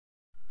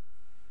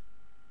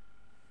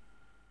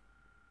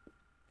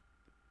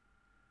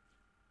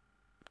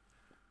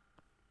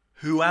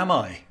Who am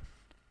I?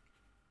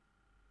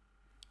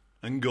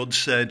 And God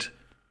said,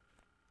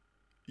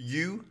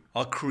 you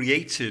are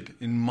created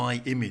in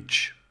my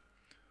image.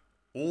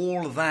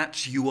 All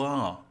that you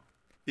are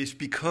is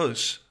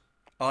because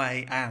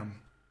I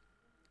am.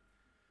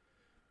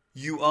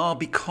 You are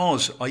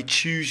because I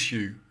choose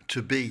you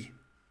to be.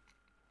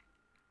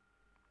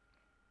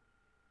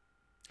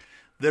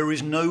 There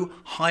is no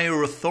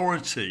higher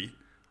authority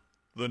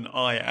than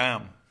I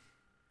am.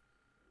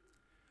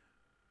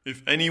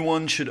 If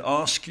anyone should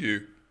ask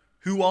you,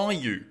 who are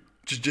you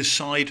to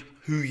decide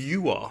who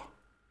you are?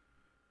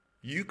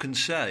 You can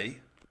say,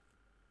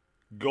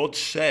 God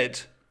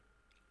said,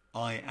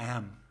 I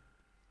am.